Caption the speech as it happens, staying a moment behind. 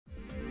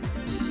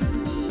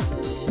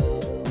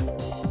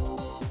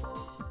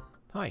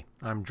Hi,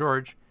 I'm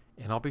George,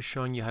 and I'll be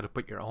showing you how to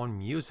put your own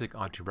music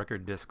onto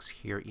record discs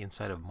here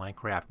inside of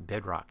Minecraft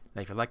Bedrock.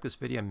 Now if you like this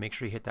video, make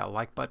sure you hit that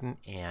like button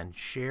and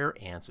share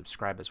and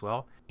subscribe as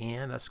well.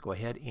 And let's go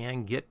ahead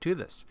and get to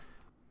this.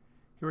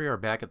 Here we are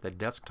back at the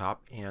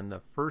desktop, and the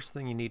first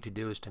thing you need to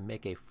do is to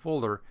make a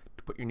folder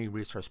to put your new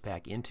resource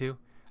pack into.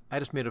 I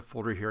just made a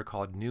folder here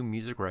called New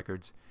Music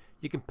Records.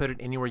 You can put it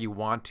anywhere you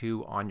want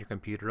to on your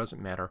computer,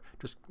 doesn't matter.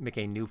 Just make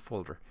a new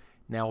folder.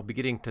 Now we'll be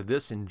getting to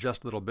this in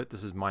just a little bit.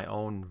 This is my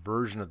own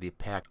version of the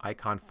pack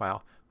icon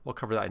file. We'll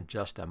cover that in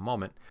just a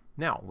moment.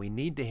 Now we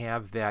need to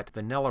have that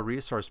vanilla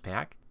resource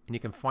pack, and you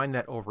can find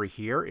that over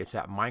here. It's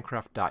at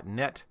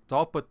minecraft.net. So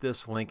I'll put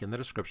this link in the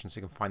description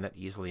so you can find that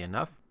easily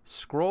enough.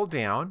 Scroll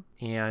down,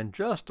 and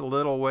just a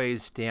little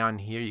ways down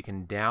here you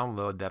can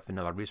download that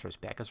vanilla resource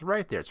pack. It's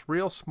right there. It's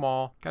real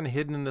small, kind of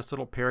hidden in this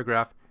little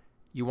paragraph.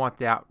 You want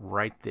that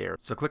right there.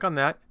 So click on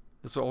that.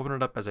 This will open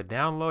it up as a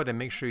download, and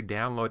make sure you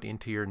download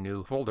into your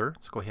new folder.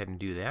 Let's go ahead and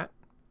do that.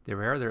 There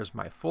we are. There's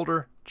my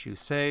folder. Choose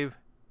Save.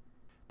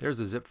 There's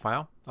a zip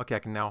file. Okay, I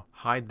can now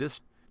hide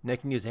this. Now you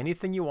can use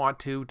anything you want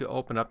to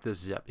open up this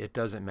zip. It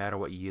doesn't matter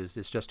what you use.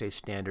 It's just a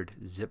standard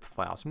zip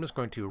file. So I'm just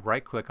going to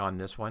right click on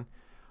this one.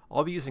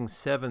 I'll be using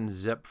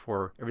 7-zip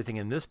for everything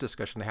in this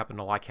discussion. I happen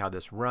to like how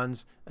this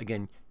runs.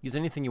 Again, use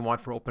anything you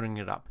want for opening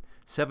it up.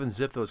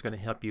 7-zip though is going to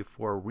help you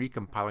for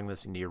recompiling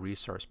this into your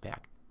resource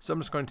pack. So I'm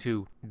just going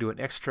to do an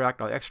extract.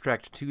 I'll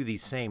extract to the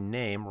same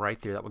name right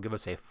there. That will give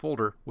us a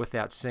folder with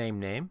that same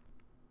name.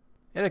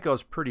 And it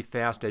goes pretty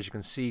fast, as you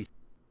can see.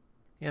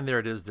 And there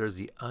it is. There's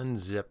the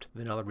unzipped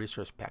vanilla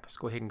resource pack. Let's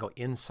go ahead and go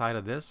inside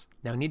of this.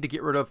 Now I need to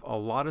get rid of a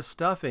lot of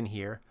stuff in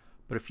here,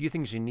 but a few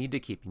things you need to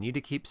keep. You need to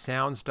keep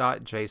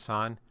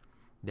sounds.json.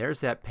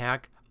 There's that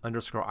pack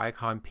underscore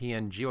icon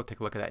PNG. We'll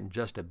take a look at that in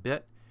just a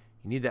bit.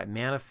 You need that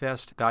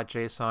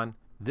manifest.json.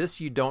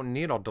 This you don't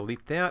need. I'll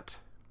delete that.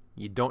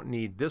 You don't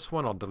need this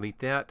one. I'll delete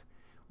that.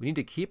 We need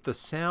to keep the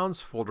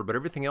sounds folder, but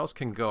everything else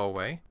can go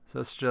away. So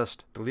let's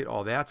just delete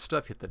all that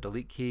stuff. Hit the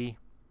delete key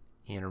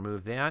and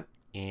remove that.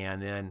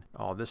 And then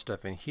all this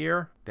stuff in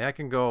here, that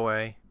can go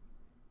away,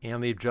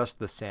 and leave just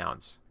the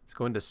sounds. Let's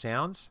go into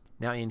sounds.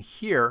 Now in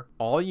here,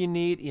 all you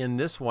need in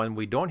this one,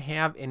 we don't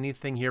have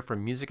anything here for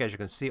music, as you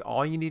can see.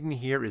 All you need in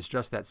here is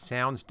just that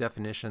sounds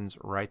definitions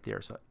right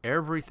there. So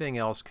everything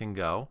else can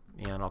go,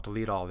 and I'll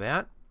delete all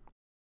that.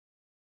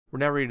 We're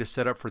now ready to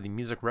set up for the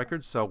music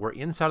records. So we're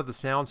inside of the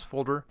sounds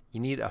folder. You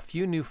need a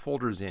few new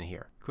folders in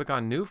here. Click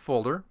on new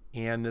folder,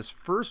 and this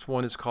first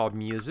one is called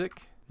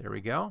music. There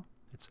we go.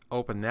 Let's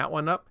open that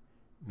one up.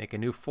 Make a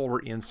new folder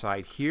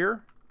inside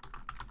here.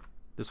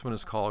 This one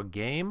is called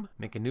game.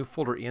 Make a new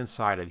folder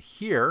inside of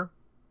here.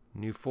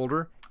 New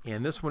folder.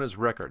 And this one is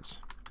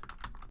records.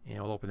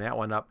 And we'll open that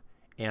one up.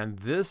 And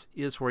this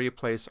is where you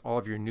place all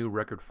of your new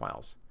record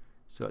files.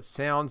 So it's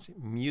sounds,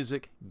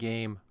 music,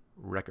 game,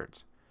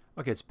 records.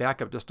 Okay, let's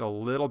back up just a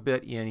little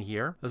bit in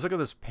here. Let's look at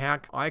this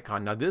pack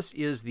icon. Now this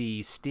is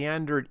the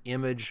standard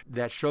image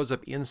that shows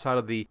up inside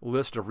of the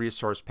list of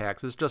resource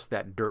packs. It's just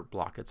that dirt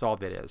block. That's all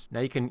that is.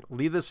 Now you can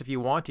leave this if you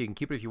want to. You can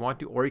keep it if you want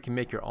to, or you can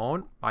make your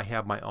own. I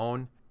have my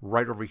own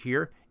right over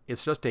here.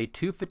 It's just a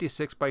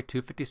 256 by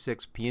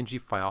 256 PNG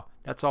file.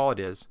 That's all it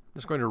is. I'm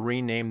just going to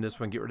rename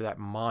this one, get rid of that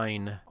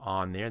mine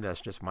on there.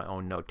 That's just my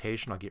own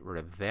notation. I'll get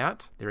rid of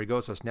that. There we go.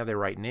 So it's now the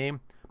right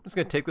name. I'm just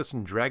going to take this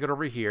and drag it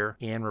over here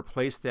and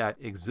replace that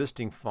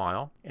existing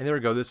file. And there we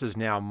go. This is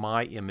now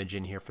my image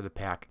in here for the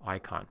pack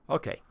icon.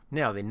 Okay,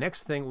 now the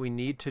next thing we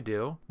need to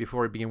do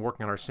before we begin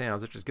working on our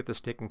sounds, let's just get this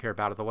taken care of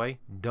out of the way.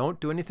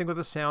 Don't do anything with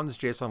the sounds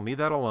JSON. Leave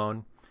that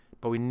alone.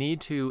 But we need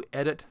to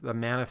edit the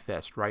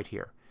manifest right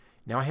here.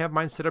 Now I have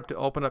mine set up to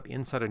open up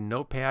inside of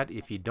Notepad.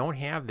 If you don't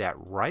have that,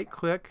 right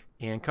click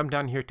and come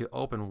down here to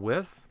open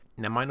with.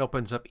 Now mine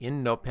opens up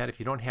in Notepad. If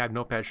you don't have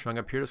Notepad showing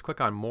up here, just click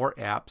on more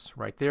apps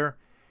right there.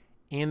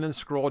 And then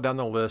scroll down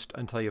the list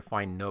until you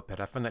find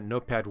Notepad. I find that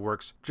Notepad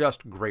works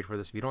just great for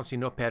this. If you don't see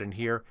Notepad in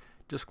here,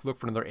 just look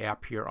for another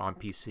app here on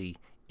PC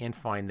and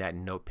find that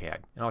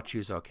Notepad. And I'll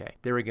choose OK.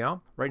 There we go.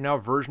 Right now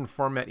version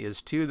format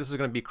is 2. This is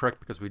going to be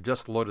correct because we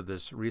just loaded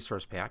this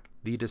resource pack.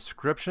 The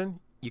description,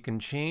 you can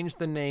change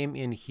the name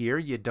in here.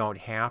 You don't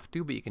have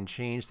to, but you can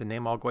change the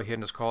name. I'll go ahead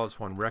and just call this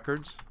one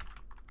Records.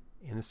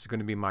 And this is going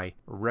to be my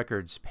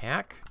Records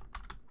pack.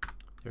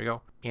 There we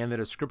go. And the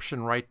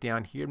description right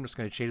down here, I'm just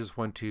going to change this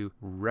one to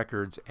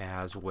records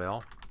as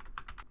well.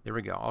 There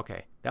we go.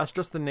 Okay. That's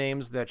just the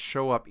names that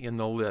show up in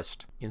the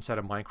list inside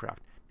of Minecraft.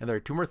 Now there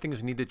are two more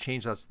things we need to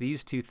change. That's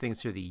these two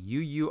things here, the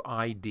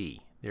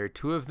UUID. There are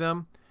two of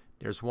them.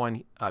 There's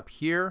one up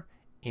here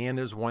and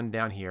there's one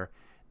down here.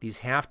 These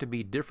have to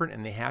be different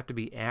and they have to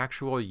be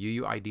actual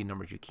UUID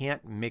numbers. You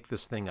can't make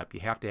this thing up. You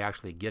have to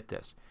actually get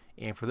this.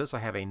 And for this I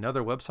have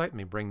another website. Let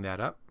me bring that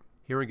up.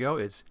 Here we go.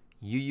 It's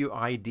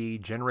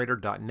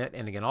UUIDgenerator.net,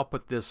 and again I'll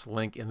put this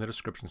link in the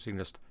description so you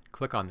can just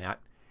click on that.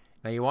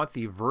 Now you want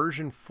the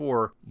version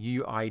 4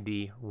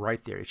 UUID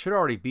right there. It should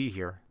already be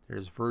here.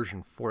 There's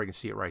version 4. You can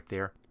see it right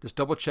there. Just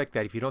double check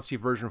that. If you don't see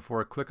version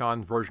 4, click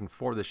on version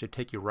 4. This should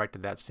take you right to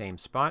that same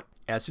spot.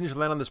 As soon as you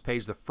land on this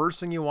page, the first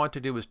thing you want to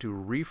do is to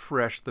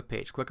refresh the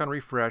page. Click on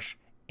refresh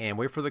and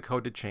wait for the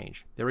code to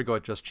change. There we go,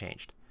 it just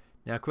changed.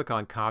 Now click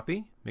on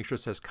copy, make sure it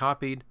says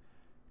copied,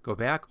 go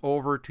back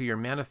over to your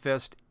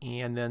manifest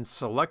and then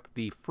select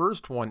the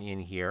first one in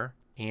here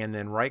and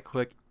then right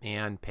click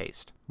and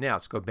paste. Now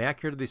let's go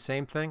back here to the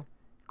same thing,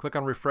 click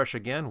on refresh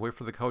again, wait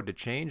for the code to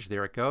change,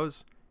 there it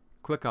goes.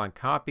 Click on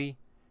copy,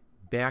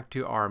 back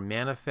to our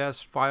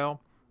manifest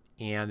file,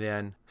 and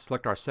then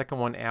select our second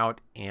one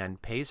out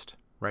and paste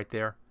right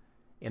there.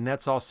 And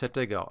that's all set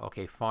to go.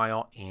 Okay,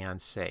 file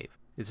and save.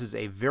 This is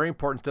a very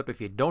important step. If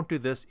you don't do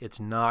this,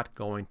 it's not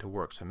going to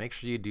work. So make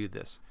sure you do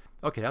this.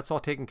 Okay, that's all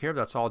taken care of.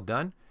 That's all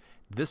done.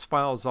 This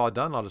file is all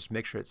done. I'll just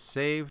make sure it's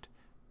saved.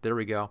 There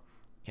we go.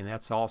 And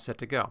that's all set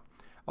to go.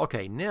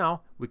 Okay,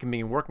 now we can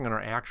begin working on our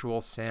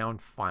actual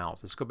sound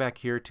files. Let's go back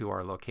here to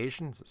our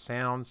locations,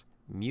 sounds,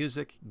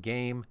 music,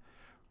 game,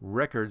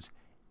 records,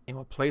 and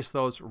we'll place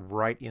those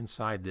right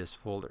inside this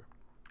folder.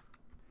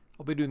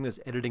 I'll be doing this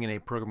editing in a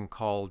program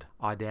called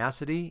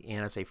Audacity,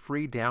 and it's a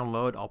free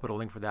download. I'll put a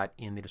link for that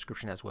in the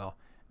description as well.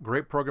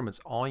 Great program.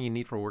 It's all you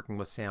need for working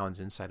with sounds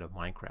inside of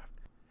Minecraft.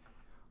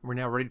 We're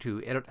now ready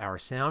to edit our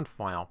sound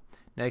file.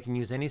 Now you can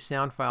use any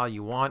sound file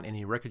you want,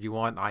 any record you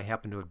want. I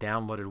happen to have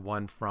downloaded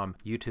one from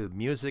YouTube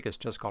Music. It's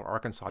just called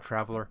Arkansas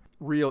Traveler.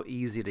 Real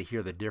easy to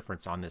hear the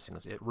difference on this thing.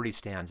 It really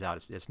stands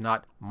out. It's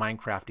not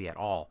Minecrafty at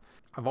all.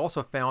 I've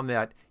also found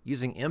that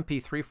using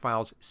MP3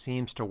 files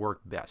seems to work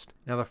best.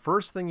 Now the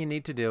first thing you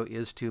need to do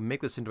is to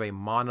make this into a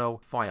mono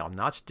file,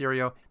 not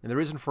stereo. And the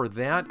reason for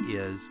that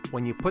is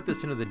when you put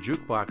this into the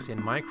jukebox in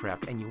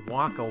Minecraft and you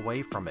walk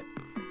away from it,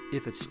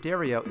 if it's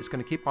stereo, it's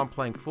going to keep on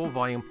playing full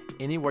volume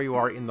anywhere you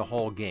are in the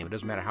whole game. It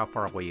doesn't matter how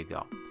far away you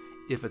go.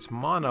 If it's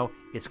mono,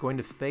 it's going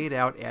to fade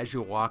out as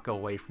you walk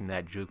away from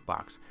that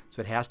jukebox.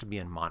 So it has to be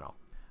in mono.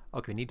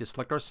 Okay, we need to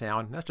select our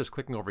sound. That's just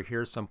clicking over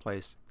here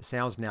someplace. The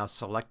sound's now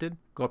selected.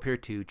 Go up here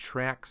to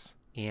tracks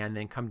and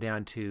then come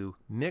down to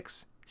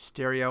mix,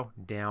 stereo,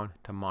 down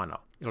to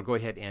mono. It'll go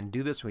ahead and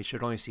do this. We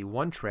should only see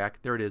one track.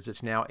 There it is.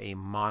 It's now a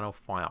mono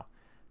file.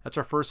 That's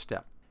our first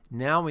step.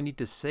 Now we need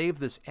to save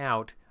this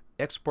out,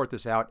 export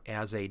this out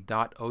as a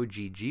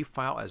 .ogg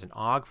file, as an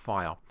OGG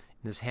file.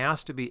 And this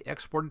has to be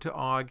exported to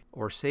OGG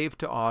or saved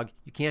to OGG.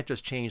 You can't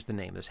just change the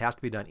name. This has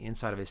to be done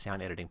inside of a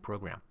sound editing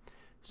program.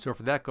 So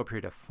for that, go up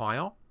here to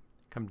File,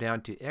 come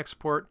down to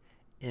Export,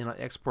 and I'll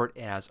export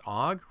as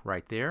OGG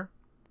right there.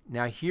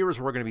 Now here is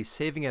where we're going to be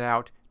saving it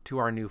out to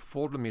our new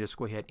folder. Let me just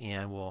go ahead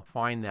and we'll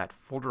find that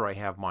folder. I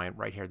have mine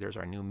right here. There's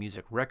our new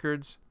music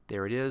records.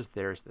 There it is.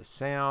 There's the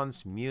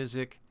sounds,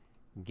 music,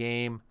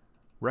 game,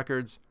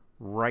 records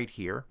right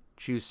here.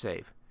 Choose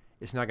Save.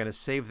 It's not going to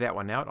save that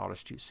one out. I'll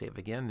just choose Save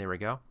again. There we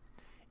go.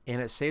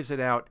 And it saves it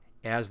out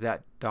as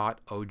that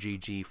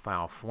 .ogg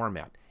file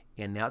format.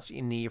 And that's what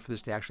you need for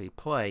this to actually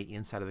play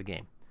inside of the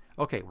game.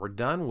 Okay, we're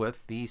done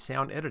with the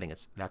sound editing.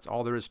 That's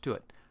all there is to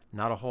it.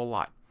 Not a whole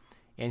lot.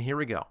 And here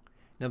we go.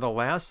 Now the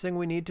last thing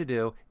we need to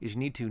do is you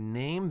need to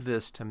name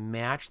this to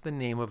match the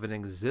name of an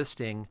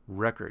existing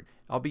record.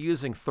 I'll be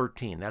using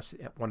 13. That's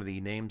one of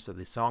the names of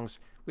the songs.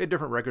 We have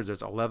different records.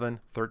 There's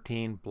 11,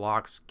 13,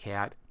 Blocks,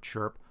 Cat,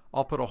 Chirp.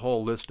 I'll put a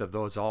whole list of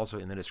those also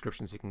in the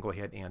description so you can go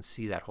ahead and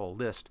see that whole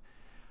list.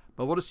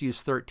 But we'll just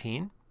use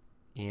 13,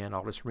 and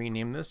I'll just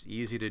rename this.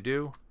 Easy to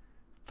do.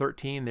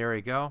 13, there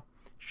you go.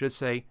 Should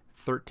say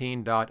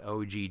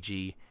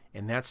 13.ogg,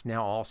 and that's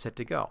now all set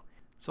to go.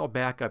 So I'll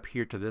back up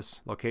here to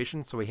this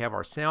location. So we have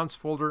our sounds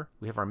folder,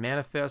 we have our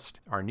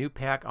manifest, our new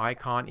pack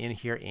icon in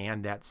here,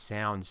 and that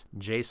sounds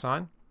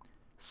JSON.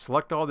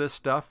 Select all this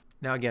stuff.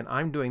 Now again,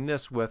 I'm doing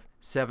this with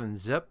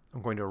 7-zip.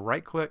 I'm going to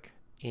right click,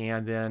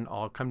 and then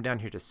I'll come down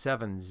here to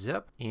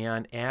 7-zip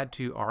and add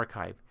to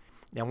archive.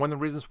 Now one of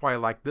the reasons why I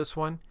like this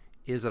one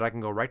is that I can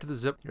go right to the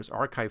zip. Here's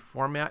archive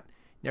format.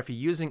 Now if you're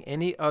using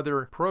any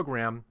other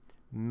program,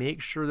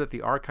 make sure that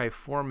the archive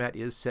format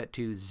is set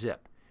to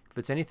zip. If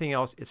it's anything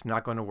else, it's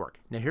not going to work.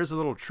 Now here's a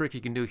little trick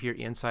you can do here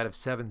inside of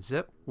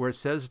 7-zip. Where it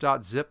says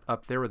 .zip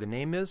up there where the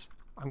name is,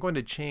 I'm going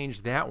to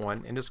change that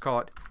one and just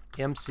call it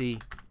MC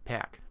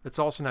Pack. Let's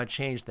also now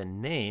change the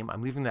name.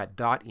 I'm leaving that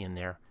dot in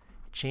there.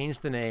 Change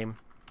the name.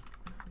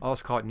 I'll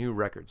just call it New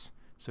Records.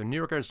 So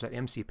New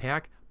Records.MC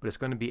Pack, but it's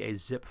going to be a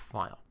zip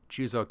file.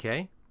 Choose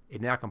OK.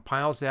 It now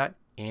compiles that,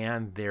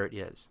 and there it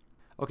is.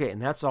 Okay,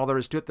 and that's all there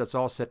is to it. That's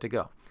all set to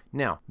go.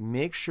 Now,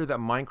 make sure that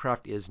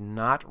Minecraft is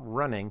not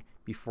running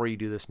before you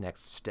do this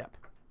next step.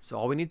 So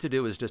all we need to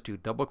do is just to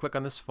double click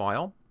on this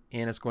file,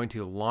 and it's going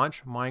to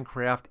launch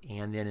Minecraft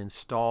and then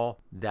install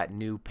that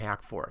new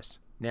pack for us.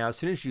 Now, as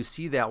soon as you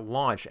see that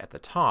launch at the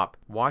top,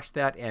 watch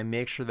that and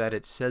make sure that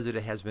it says that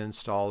it has been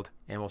installed,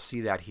 and we'll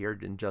see that here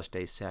in just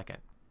a second.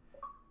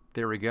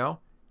 There we go.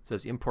 It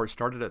says import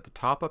started at the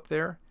top up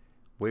there.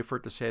 Wait for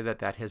it to say that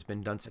that has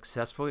been done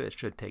successfully. It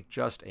should take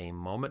just a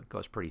moment. It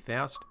goes pretty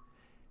fast.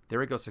 There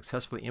we go,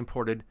 successfully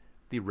imported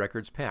the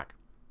records pack.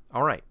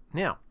 All right,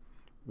 now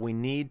we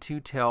need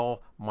to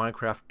tell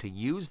Minecraft to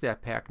use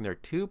that pack, and there are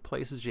two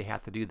places you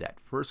have to do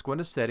that. First, go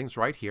into settings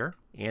right here,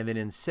 and then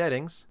in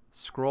settings,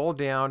 scroll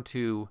down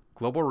to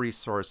global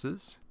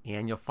resources,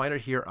 and you'll find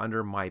it here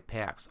under my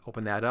packs.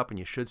 Open that up and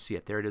you should see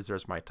it. There it is.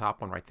 There's my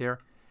top one right there.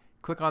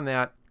 Click on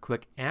that,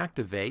 click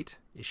activate.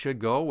 It should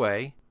go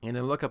away, and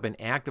then look up in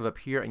active up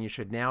here, and you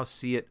should now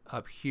see it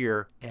up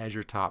here as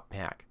your top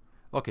pack.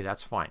 Okay,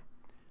 that's fine.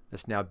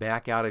 Let's now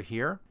back out of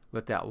here.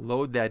 Let that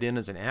load that in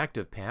as an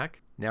active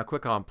pack. Now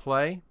click on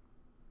play,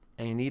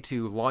 and you need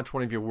to launch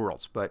one of your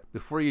worlds. But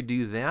before you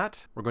do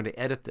that, we're going to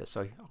edit this.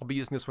 So I'll be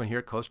using this one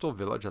here, Coastal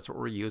Village. That's what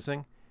we're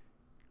using.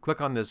 Click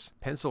on this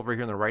pencil over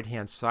here on the right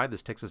hand side.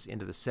 This takes us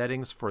into the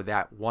settings for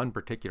that one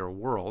particular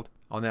world.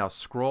 I'll now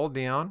scroll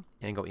down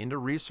and go into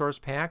resource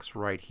packs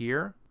right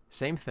here.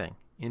 Same thing,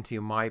 into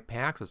my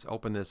packs. Let's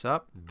open this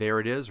up. There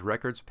it is,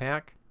 records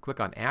pack. Click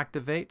on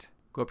activate.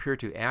 Go up here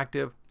to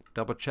active.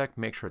 Double check,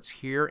 make sure it's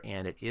here,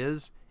 and it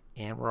is.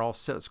 And we're all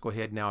set. Let's go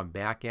ahead now and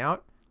back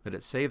out. Let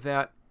it save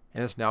that.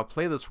 And let's now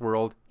play this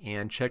world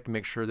and check to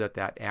make sure that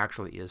that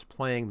actually is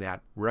playing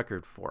that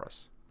record for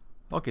us.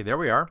 Okay, there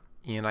we are.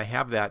 And I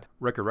have that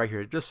record right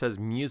here. It just says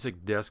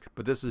music disc,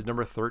 but this is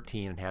number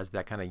 13 and has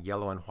that kind of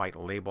yellow and white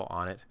label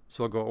on it.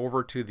 So I'll go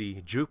over to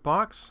the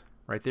jukebox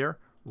right there,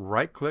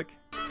 right click,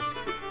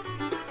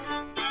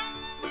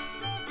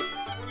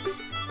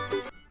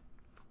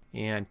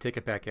 and take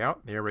it back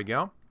out. There we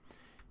go.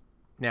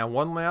 Now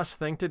one last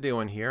thing to do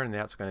in here, and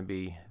that's going to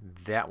be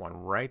that one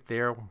right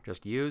there,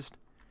 just used.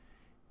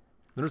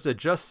 Notice it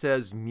just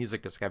says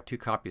music disc. I have two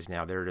copies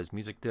now. There it is,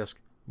 music disc.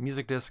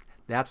 Music disc,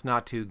 that's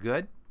not too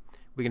good.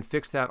 We can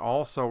fix that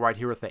also right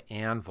here with the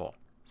anvil.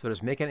 So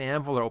just make an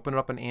anvil or open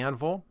up an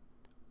anvil.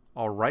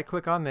 I'll right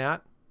click on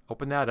that,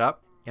 open that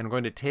up, and I'm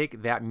going to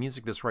take that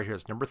music disc right here.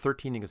 It's number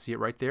 13, you can see it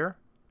right there.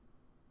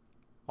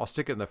 I'll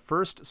stick it in the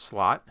first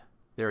slot.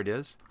 There it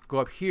is. Go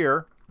up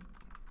here,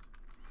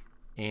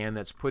 and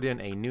let's put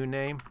in a new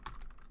name.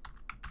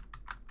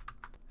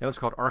 That was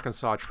called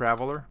Arkansas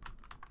Traveler.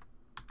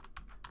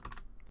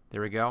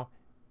 There we go.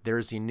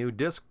 There's the new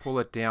disc. Pull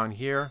it down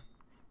here,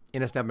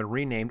 and it's now been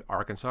renamed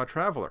Arkansas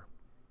Traveler.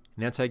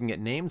 And that's how you can get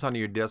names onto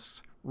your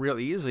discs real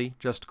easy.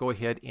 Just go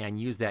ahead and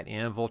use that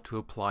anvil to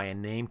apply a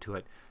name to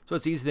it. So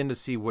it's easy then to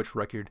see which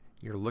record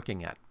you're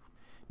looking at.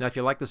 Now if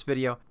you like this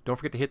video, don't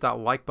forget to hit that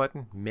like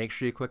button. Make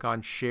sure you click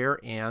on share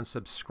and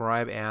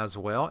subscribe as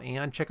well.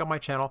 And check out my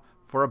channel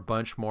for a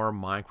bunch more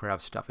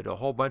Minecraft stuff. I do a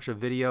whole bunch of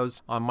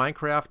videos on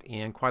Minecraft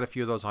and quite a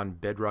few of those on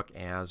Bedrock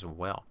as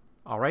well.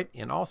 Alright,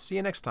 and I'll see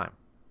you next time.